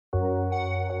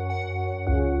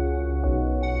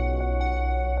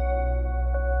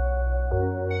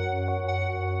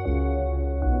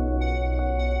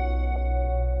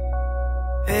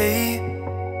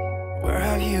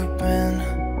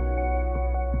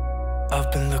I've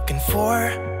been looking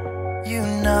for you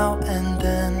now and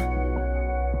then,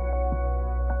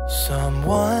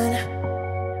 someone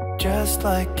just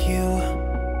like you,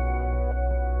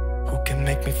 who can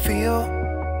make me feel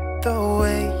the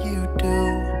way you do.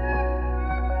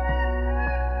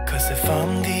 'Cause if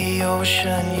I'm the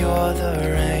ocean, you're the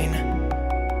rain.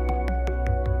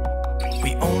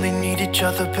 We only need each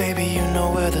other, baby, you know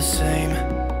we're the same.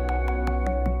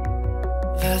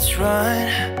 Let's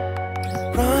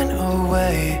run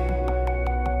away.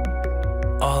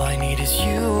 All I need is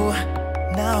you,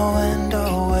 now and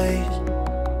always.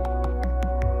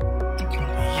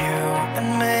 You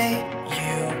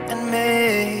and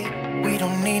me, we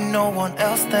don't need no one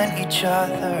else than each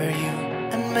other. You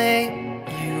and me,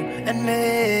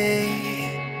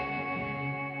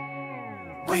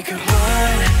 we could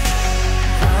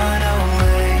run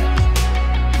away.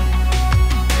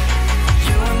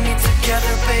 You and me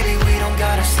together, baby, we don't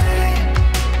gotta stay.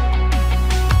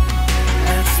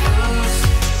 Let's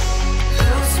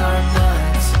lose our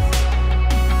minds.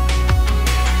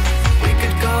 We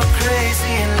could go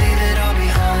crazy and leave it all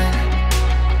behind.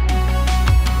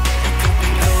 It could be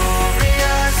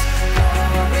glorious,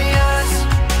 glorious,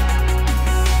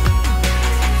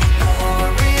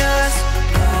 glorious,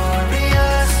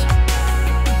 glorious.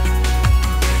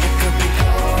 It could be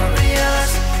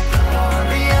glorious,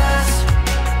 glorious,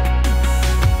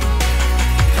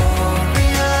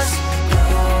 glorious,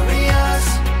 glorious.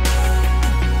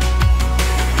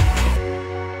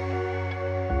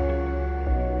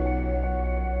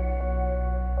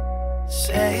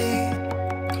 Say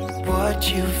what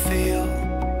you feel.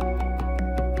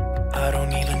 I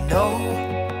don't even know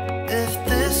if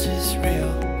this is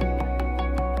real.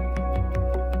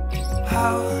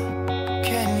 How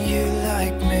can you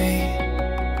like me?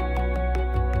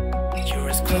 You're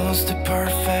as close to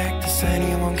perfect as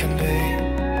anyone can be.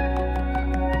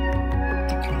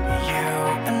 You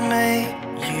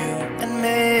and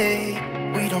me,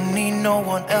 we don't need no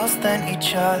one else than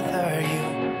each other. You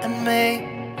and me,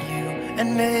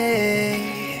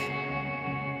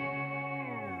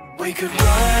 we could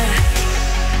run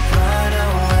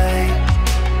away.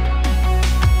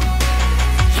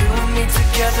 You and me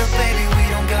together, baby, we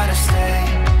don't gotta stay.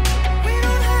 We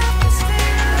don't have to stay.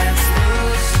 Let's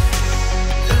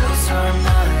lose our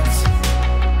minds.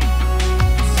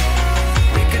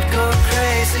 We could go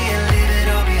crazy and leave it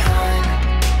all behind.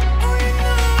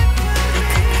 It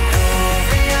could be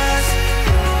glorious,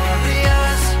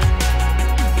 glorious,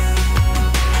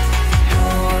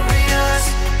 glorious,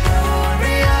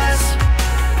 glorious.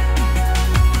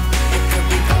 It could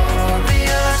be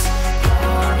glorious,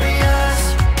 glorious,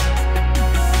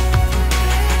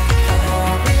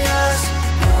 glorious,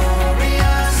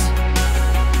 glorious.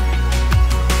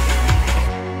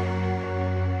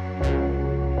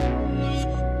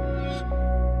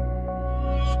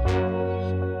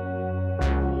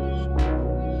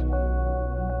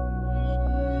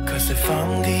 Cause if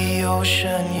I'm the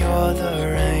ocean, you're the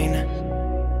rain.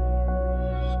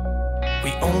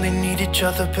 We only need each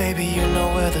other, baby, you know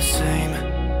we're the same.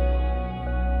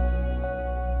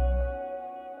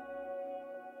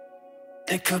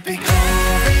 It could be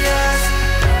glorious,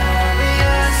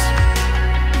 glorious,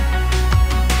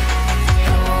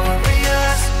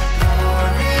 glorious,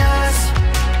 glorious.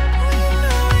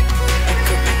 It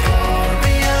could be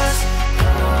glorious,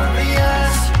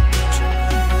 glorious,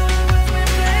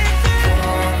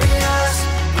 glorious,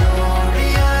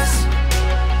 glorious.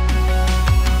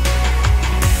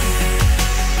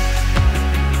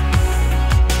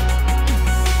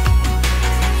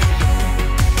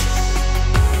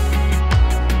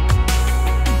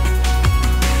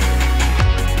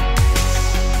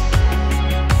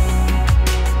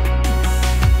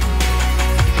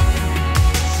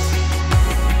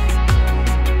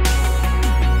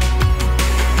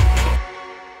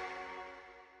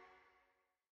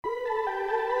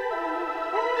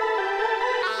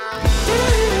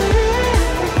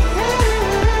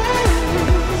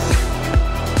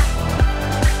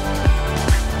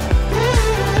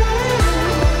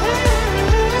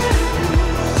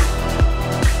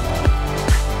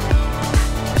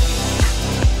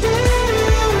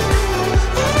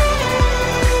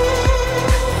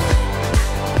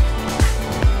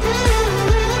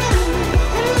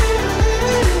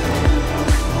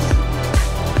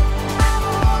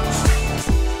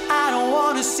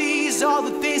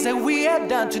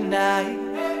 Tonight,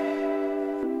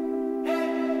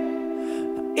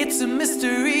 it's a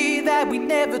mystery that we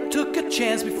never took a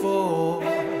chance before.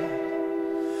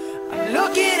 I'm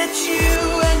looking at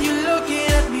you and you're looking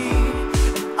at me,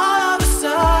 and all of a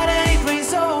sudden it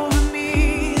rains over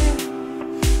me.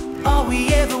 All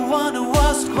we ever wanted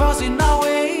was to cross lost in our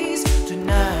ways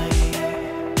tonight.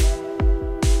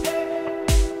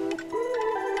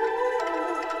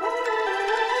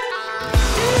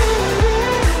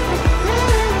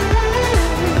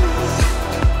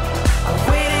 I've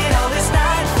waited all this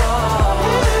night for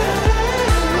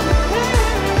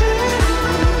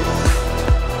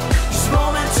this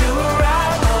moment to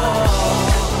arrive.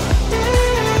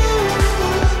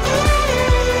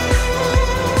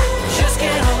 Just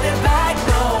can't hold it back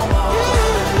no more.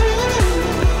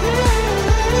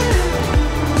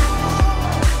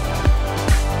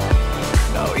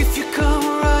 Now if you come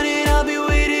running, I'll be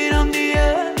waiting on the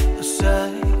other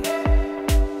side.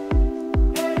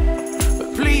 But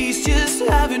please just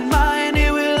have in mind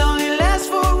it will only last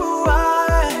for a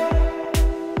while.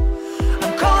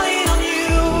 I'm calling on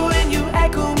you and you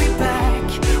echo me back.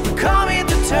 We're coming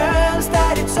to terms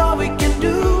that it's all we can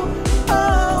do.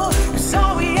 Oh, 'cause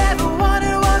all we ever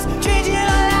wanted was changing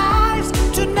our lives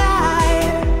tonight.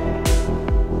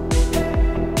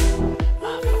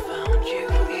 I found you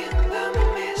in the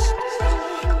mist,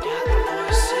 got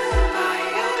poisoned by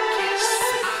your kiss.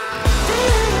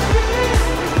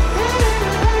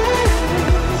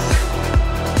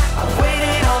 I've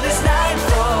waited all this night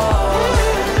for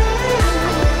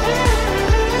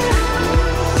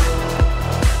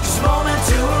this moment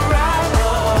to arrive.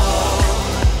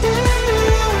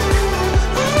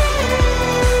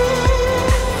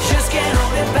 Just can't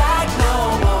hold it back no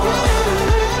more.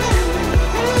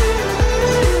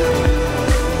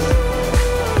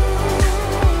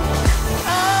 I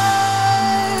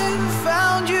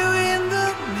found you in the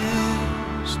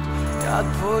mist, got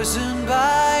poisoned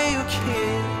by your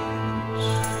kiss.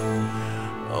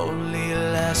 Only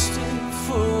lasted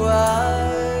for a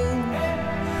while.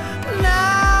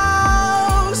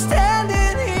 Now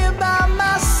standing here by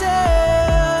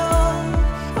myself.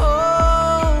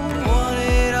 Oh, want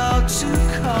it all to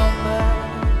come back.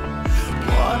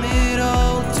 Want it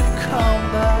all to come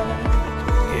back.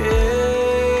 Yeah.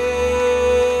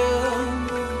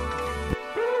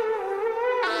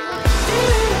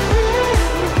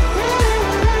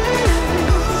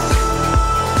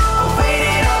 I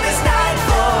waited all this night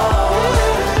for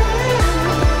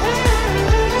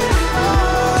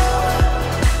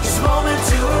this moment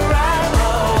to arrive.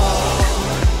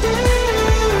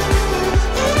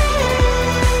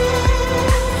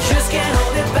 Just can't hold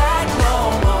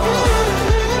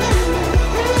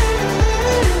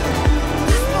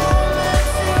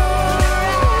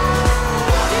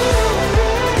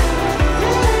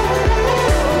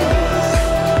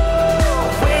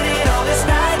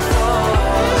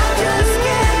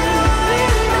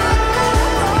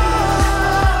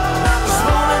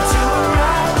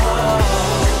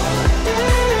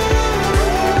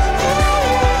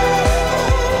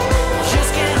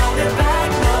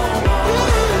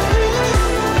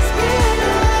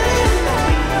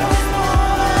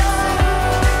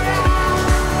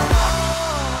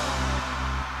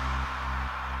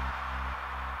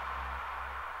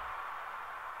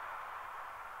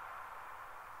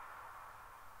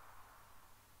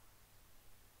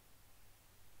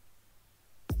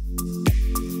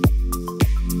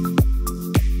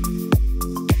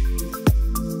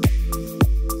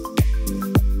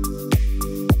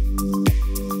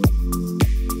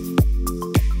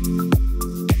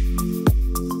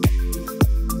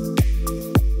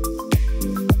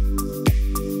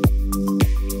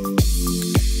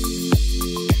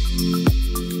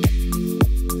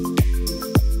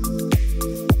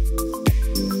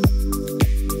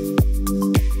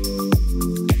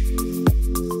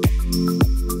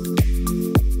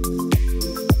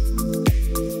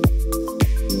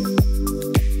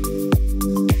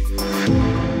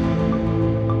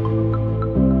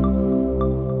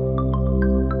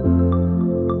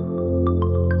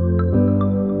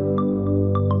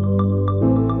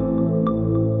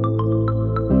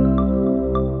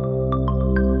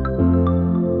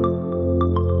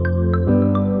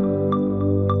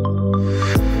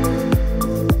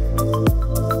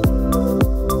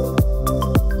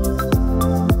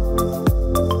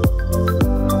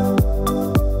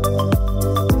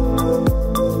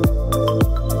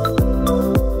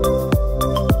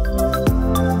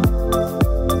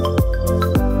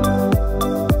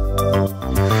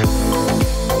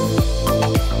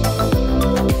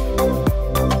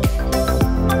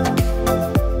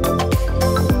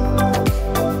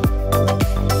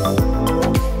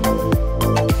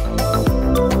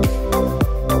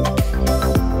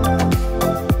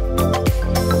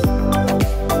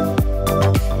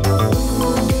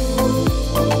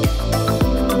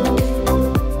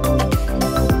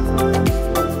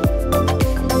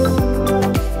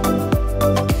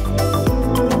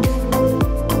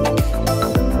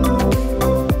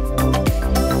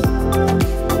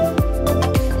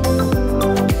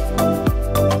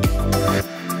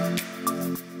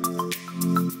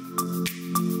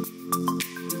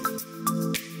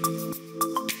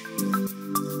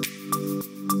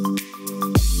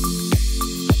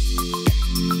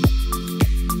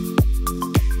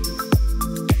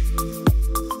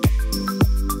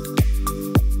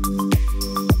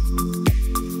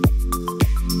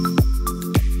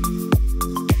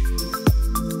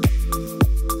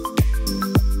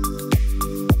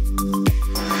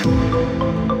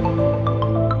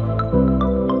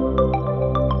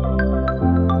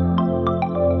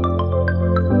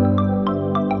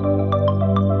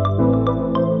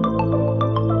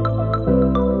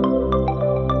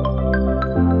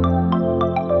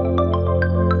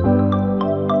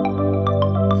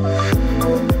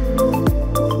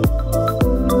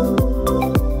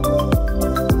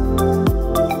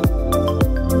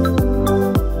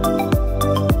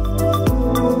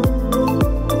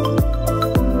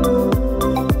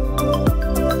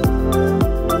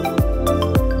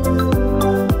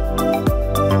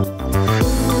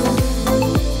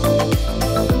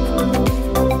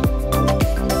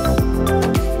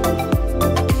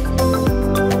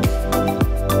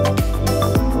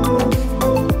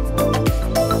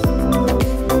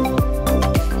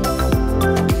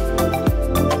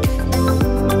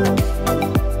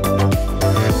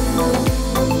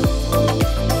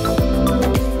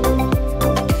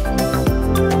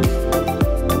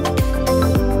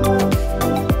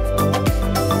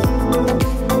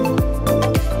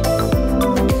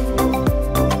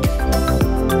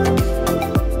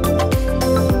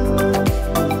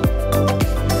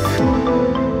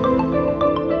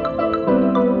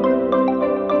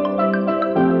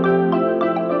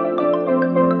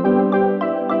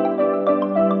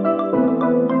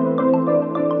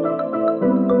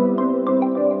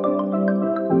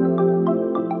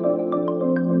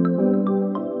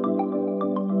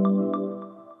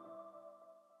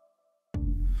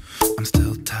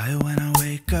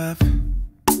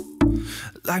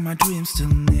like my dreams still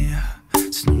near.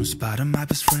 There's no spot on my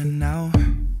best friend now.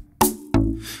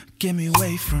 Get me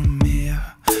away from here.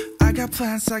 I got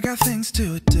plans, I got things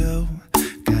to do.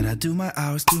 Gotta do my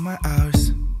hours, do my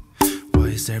hours. Why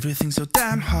is everything so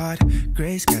damn hard?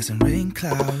 Gray skies and rain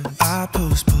clouds. I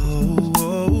postpone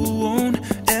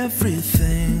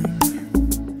everything,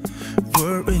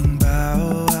 worrying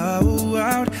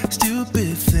about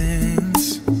stupid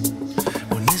things.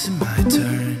 When is it my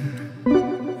turn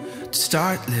to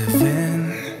start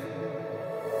living?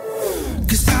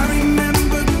 'Cause I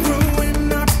remember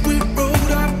growing up, we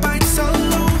rode our bikes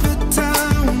all over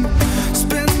town,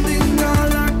 spending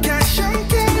all our cash on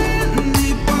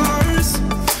candy bars.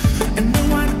 And no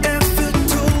one ever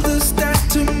told us that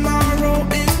tomorrow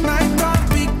it might not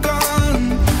be gone.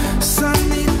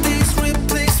 Sunny days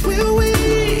replaced with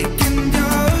weekend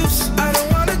jobs. I don't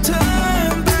wanna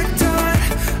turn back time,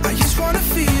 I just wanna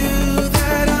feel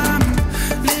that I'm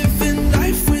living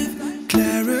life with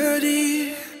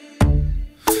clarity.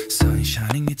 Sun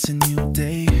shining, it's a new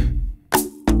day.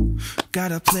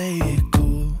 Gotta play it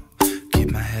cool, keep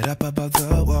my head up above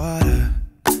the water.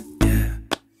 Yeah,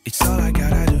 it's all I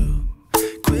gotta do.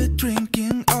 Quit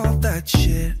drinking all that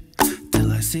shit till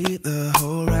I see the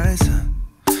horizon.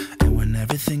 And when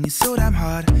everything is so damn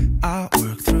hard, I'll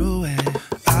work through it.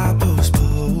 I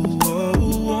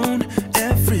postpone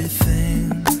everything,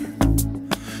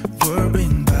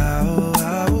 worrying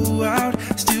about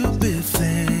stupid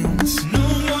things. No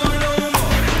more, no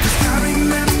more. 'Cause I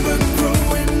remember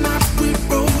growing up, we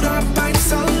rode our bikes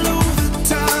all over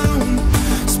town,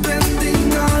 spending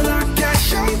all our cash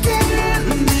on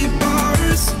candy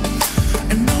bars.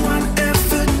 And no one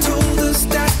ever told us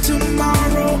that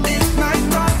tomorrow it might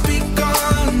not be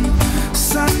gone.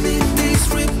 Sunny days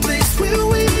replaced with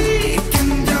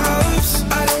weekend jobs.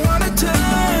 I don't wanna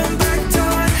turn back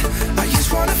time, I just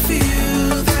wanna feel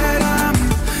that I'm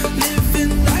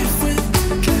living life with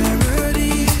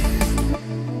clarity.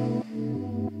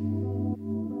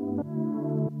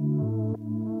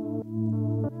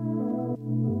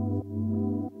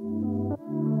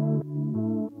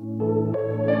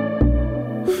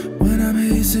 When I'm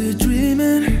hazy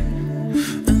dreaming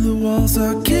and the walls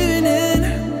are caving in,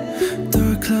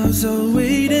 dark clouds are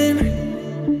waiting,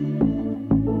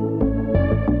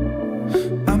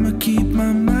 I'ma keep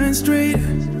my mind straight,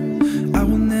 I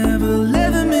will never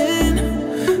let them in.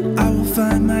 I will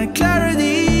find my clarity.